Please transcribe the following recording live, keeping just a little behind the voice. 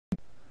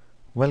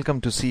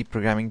Welcome to C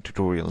Programming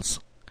Tutorials.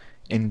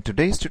 In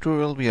today's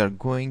tutorial we are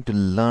going to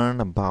learn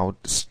about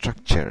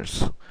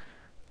structures,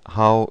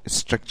 how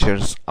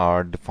structures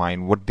are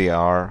defined, what they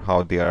are,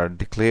 how they are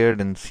declared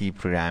in C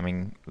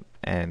programming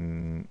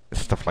and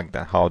stuff like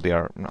that, how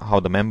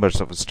the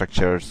members of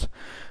structures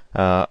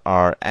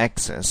are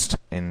accessed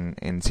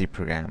in C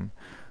program.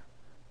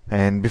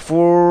 And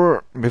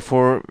before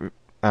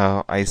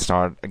I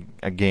start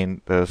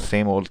again the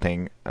same old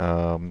thing,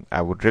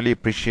 I would really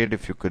appreciate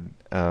if you could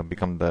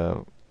become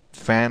the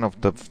fan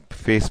of the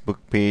Facebook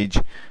page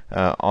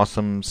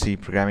Awesome C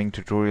Programming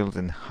Tutorials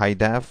in High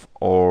Def,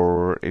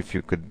 or if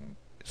you could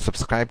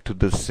subscribe to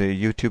this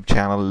YouTube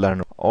channel,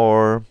 learn,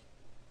 or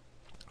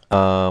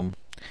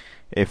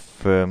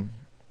if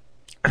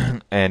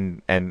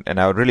and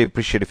I would really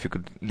appreciate if you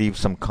could leave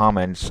some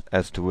comments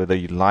as to whether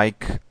you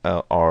like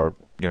or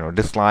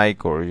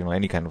dislike, or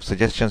any kind of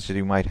suggestions that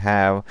you might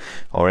have,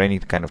 or any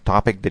kind of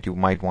topic that you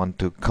might want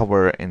to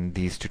cover in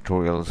these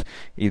tutorials,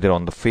 either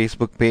on the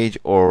Facebook page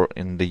or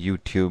in the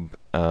YouTube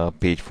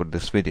page for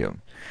this video.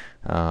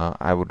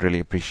 I would really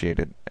appreciate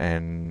it.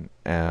 And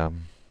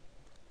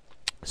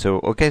so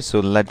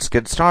let's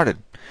get started.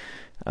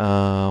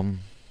 The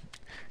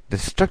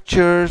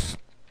structures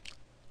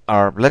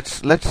are, let's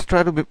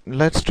try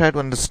to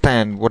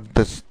understand what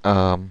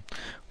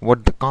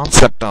the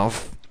concept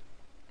of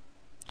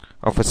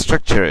a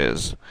structure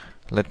is.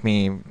 Let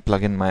me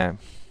plug in my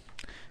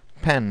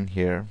pen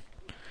here.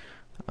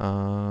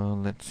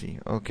 Let's see.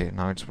 Okay,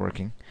 now it's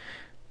working.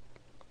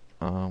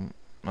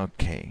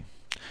 Okay,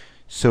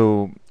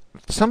 so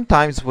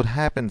sometimes what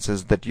happens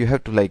is that you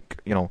have to,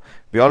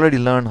 we already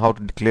learned how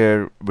to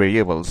declare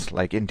variables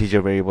like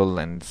integer variable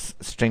and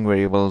string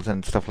variables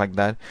and stuff like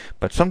that,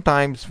 but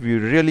sometimes we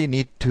really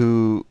need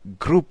to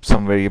group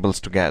some variables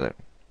together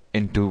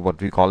into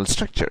what we call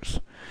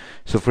structures.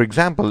 So for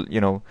example,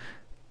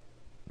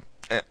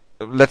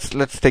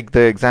 let's take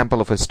the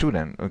example of a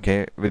student.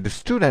 Okay, with the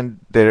student,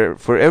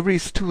 for every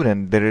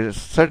student there is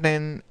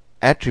certain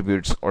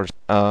attributes or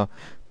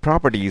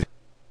properties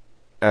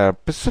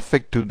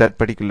specific to that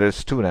particular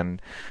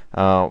student,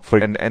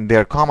 and they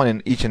are common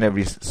in each and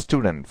every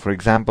student. For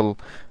example,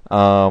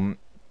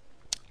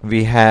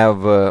 we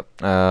have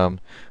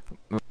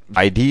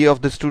ID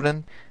of the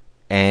student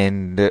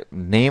and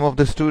name of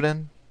the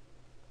student,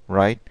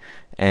 right?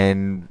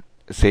 And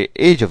say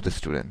age of the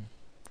student,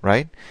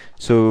 right?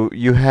 So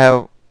you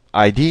have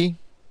ID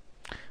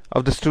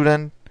of the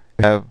student,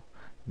 you have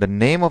the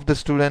name of the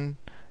student,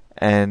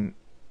 and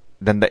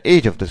then the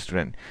age of the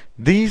student.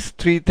 These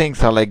three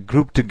things are like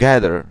grouped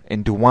together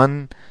into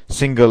one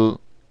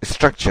single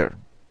structure.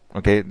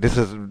 Okay, this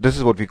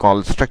is what we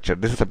call structure.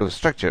 This is a type of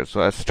structure.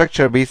 So a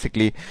structure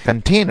basically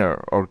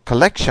container or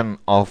collection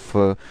of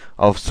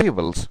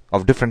variables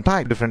of different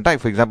type.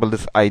 For example,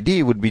 this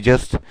ID would be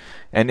just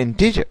an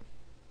integer.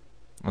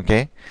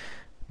 Okay,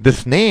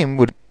 this name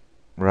would,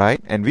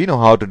 right? And we know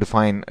how to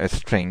define a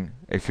string.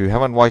 If you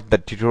haven't watched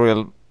that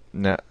tutorial,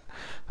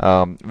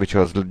 which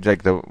was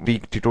like the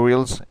week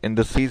tutorials in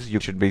the series, you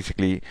should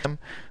basically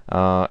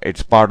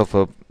it's part of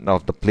the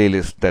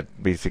playlist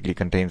that basically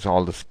contains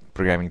all the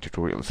programming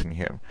tutorials in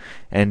here.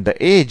 And the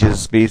age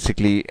is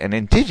basically an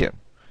integer.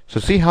 So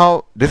see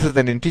how this is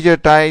an integer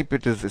type,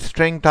 it is a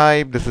string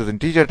type, this is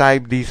integer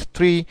type. These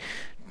three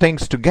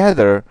things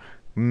together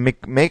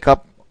make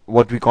up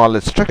what we call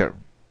a structure.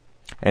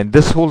 And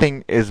this whole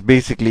thing is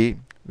basically,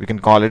 we can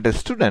call it a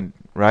student,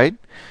 right?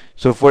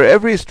 So for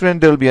every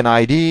student there will be an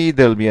ID,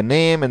 there will be a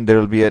name, and there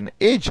will be an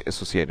age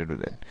associated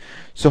with it.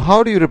 So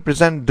how do you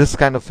represent this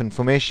kind of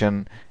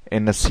information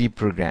in a C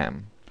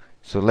program?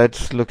 So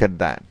let's look at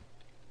that.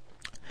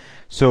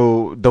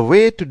 So the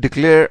way to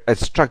declare a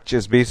structure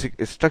is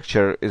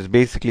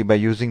basically by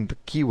using the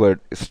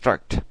keyword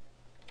struct,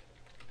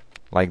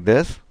 like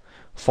this,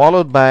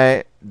 followed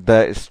by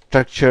the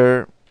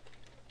structure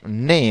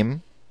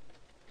name,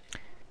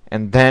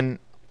 and then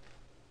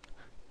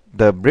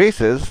the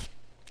braces,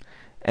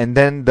 and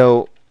then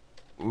the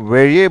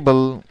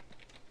variable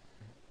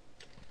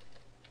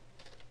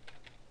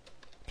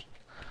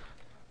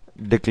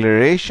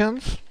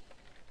declarations.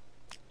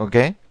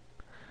 Okay,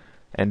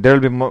 and there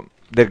will be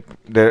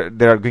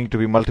there are going to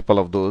be multiple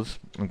of those.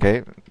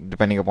 Okay,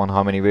 depending upon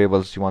how many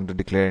variables you want to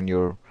declare in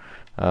your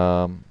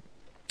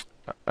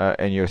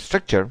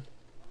structure,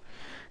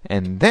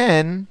 and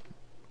then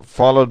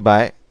followed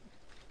by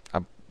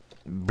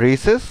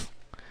braces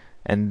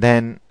and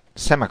then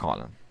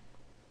semicolon.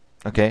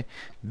 Okay,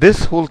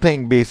 this whole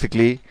thing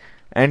basically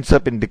ends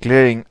up in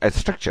declaring a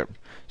structure.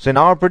 So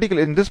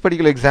in this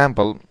particular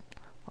example,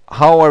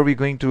 how are we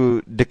going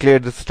to declare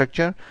this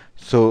structure?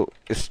 So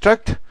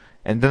struct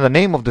and then the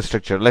name of the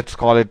structure. Let's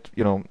call it,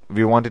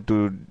 we wanted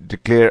to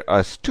declare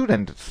a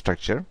student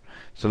structure,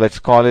 so let's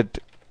call it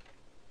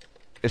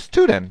a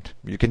student.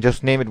 You can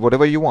just name it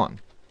whatever you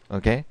want.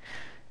 Okay,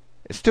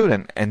 a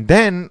student. And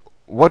then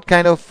what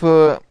kind of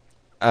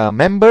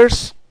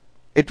members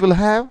it will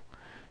have?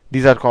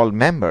 These are called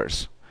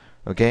members.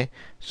 Okay,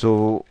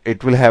 so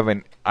it will have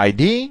an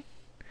ID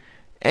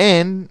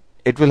and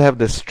it will have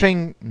the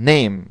string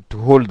name to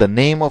hold the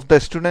name of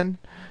the student,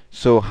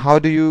 So how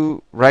do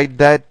you write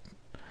that?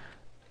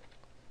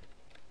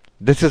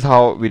 This is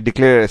how we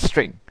declare a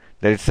string,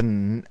 that it's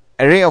an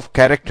array of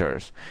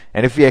characters,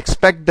 and if we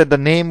expect that the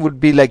name would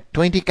be like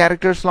 20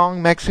 characters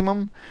long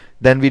maximum,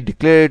 then we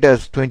declare it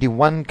as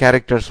 21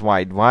 characters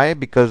wide. Why?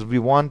 Because we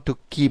want to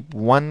keep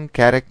one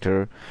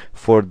character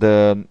for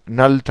the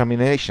null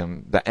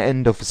termination, the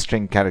end of a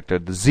string character,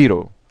 the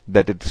 0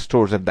 that it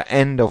stores at the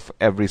end of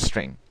every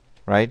string,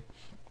 right?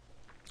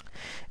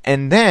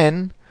 And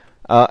then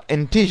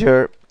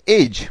integer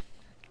age.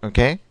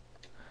 Okay,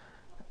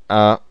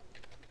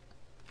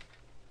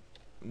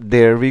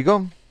 there we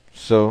go.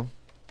 So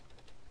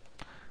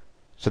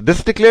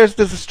this declares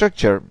this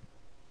structure,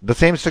 the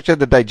same structure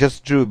that I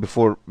just drew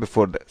before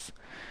this.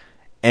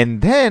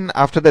 And then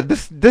after that,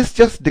 this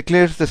just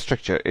declares the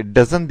structure. It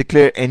doesn't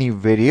declare any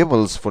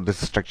variables for this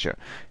structure.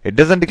 It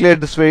doesn't declare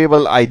this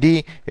variable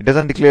ID. It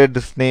doesn't declare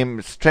this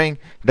name string.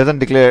 It doesn't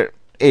declare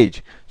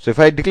age. So if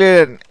I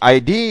declare an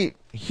ID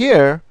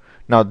here,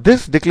 now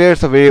this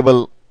declares a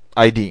variable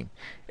ID.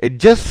 It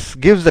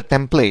just gives a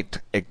template,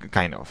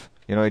 kind of.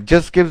 It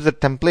just gives a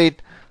template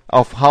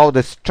of how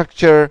the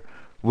structure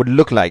would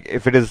look like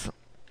if it is,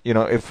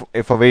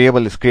 if a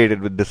variable is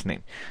created with this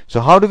name.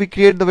 So how do we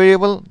create the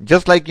variable?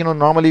 Just like,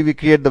 normally we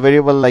create the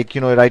variable like,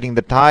 writing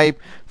the type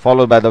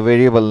followed by the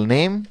variable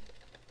name,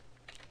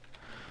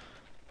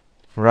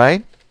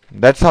 right?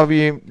 That's how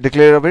we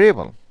declare a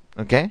variable.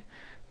 Okay,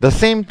 the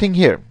same thing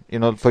here.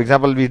 For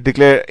example, we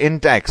declare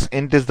int x.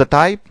 Int is the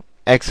type,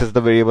 x is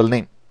the variable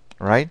name,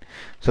 right?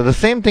 So the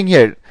same thing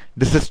here.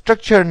 This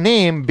structure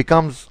name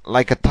becomes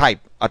like a type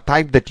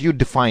that you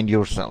defined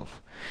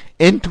yourself.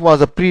 Int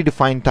was a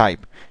predefined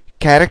type.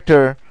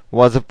 Character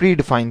was a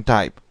predefined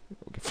type.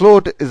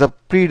 Float is a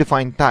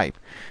predefined type.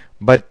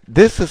 But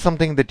this is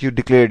something that you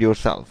declared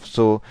yourself.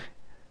 So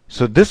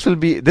this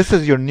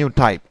is your new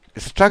type.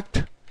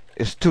 Struct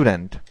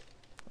student.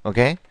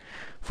 Okay,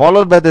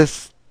 followed by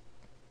this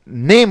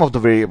name of the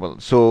variable.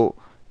 So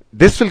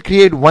this will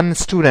create one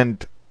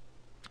student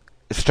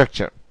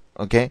structure.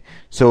 Okay,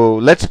 so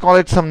let's call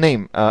it some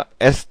name,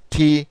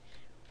 st1,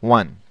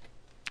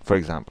 for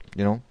example.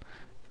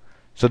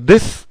 So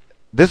this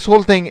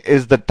whole thing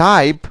is the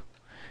type,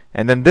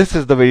 and then this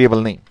is the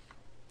variable name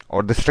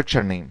or the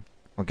structure name.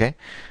 Okay,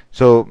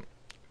 so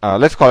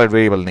let's call it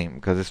variable name,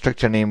 because the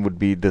structure name would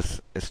be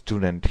this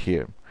student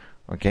here.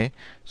 Okay,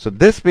 so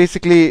this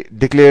basically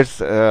declares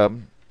the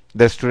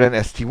student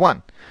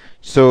st1.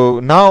 So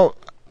now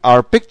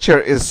our picture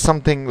is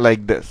something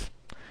like this.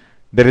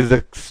 There is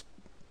a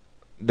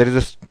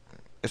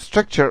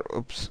structure,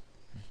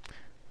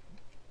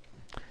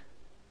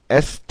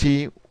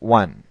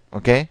 st1.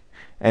 Okay,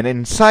 and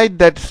inside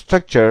that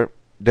structure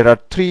there are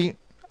 3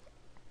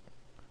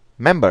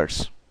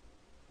 members.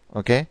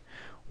 Okay,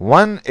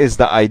 one is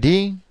the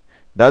ID,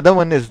 the other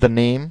one is the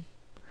name,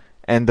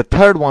 and the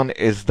third one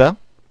is the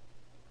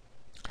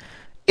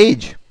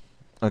age.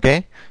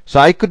 Okay, so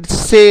I could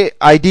say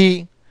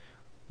ID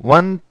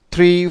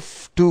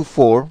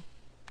 1324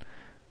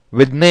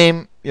 with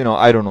name,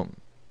 I don't know,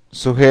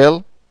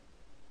 Suhail.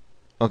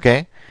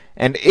 Okay,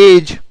 and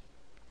age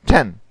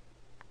 10.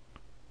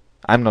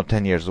 I'm not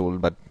 10 years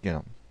old, but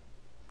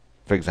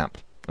for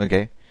example.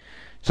 Okay,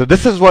 so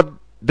this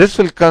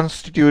will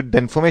constitute the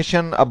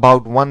information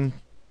about one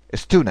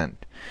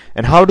student.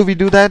 And how do we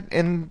do that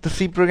in the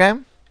C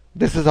program?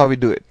 This is how we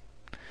do it.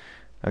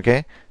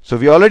 Okay, so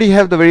we already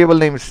have the variable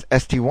name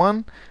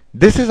st1.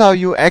 This is how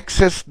you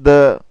access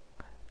the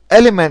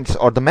elements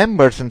or the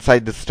members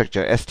inside the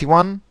structure.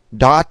 st1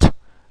 dot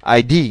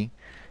id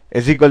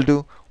is equal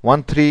to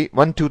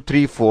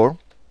 1234.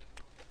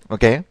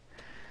 Okay,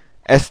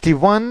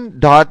 st1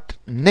 dot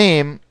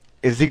name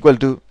is equal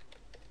to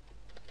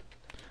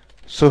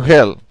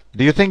Suhail.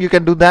 Do you think you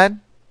can do that?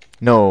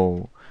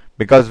 No,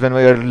 because when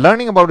we are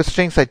learning about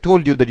strings, I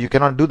told you that you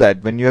cannot do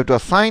that. When you have to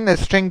assign a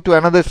string to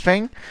another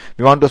string,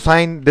 we want to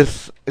assign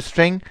this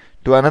string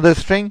to another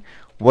string,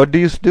 what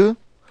do?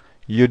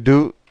 You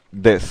do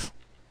this.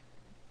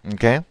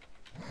 Okay,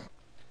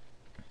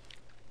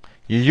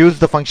 you use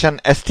the function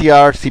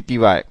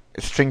strcpy,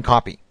 string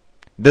copy.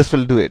 This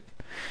will do it.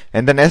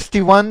 And then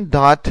st1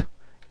 dot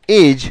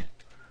age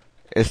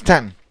is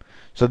 10.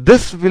 So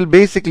this will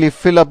basically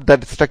fill up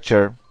that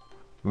structure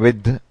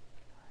with,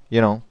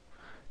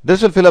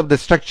 this will fill up the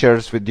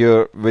structures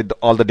with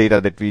all the data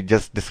that we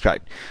just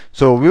described.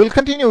 So we will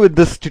continue with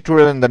this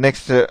tutorial in the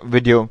next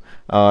video.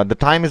 The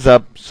time is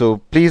up, so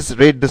please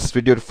rate this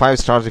video to 5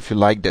 stars if you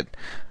liked it,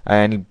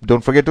 and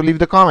don't forget to leave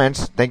the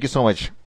comments. Thank you so much.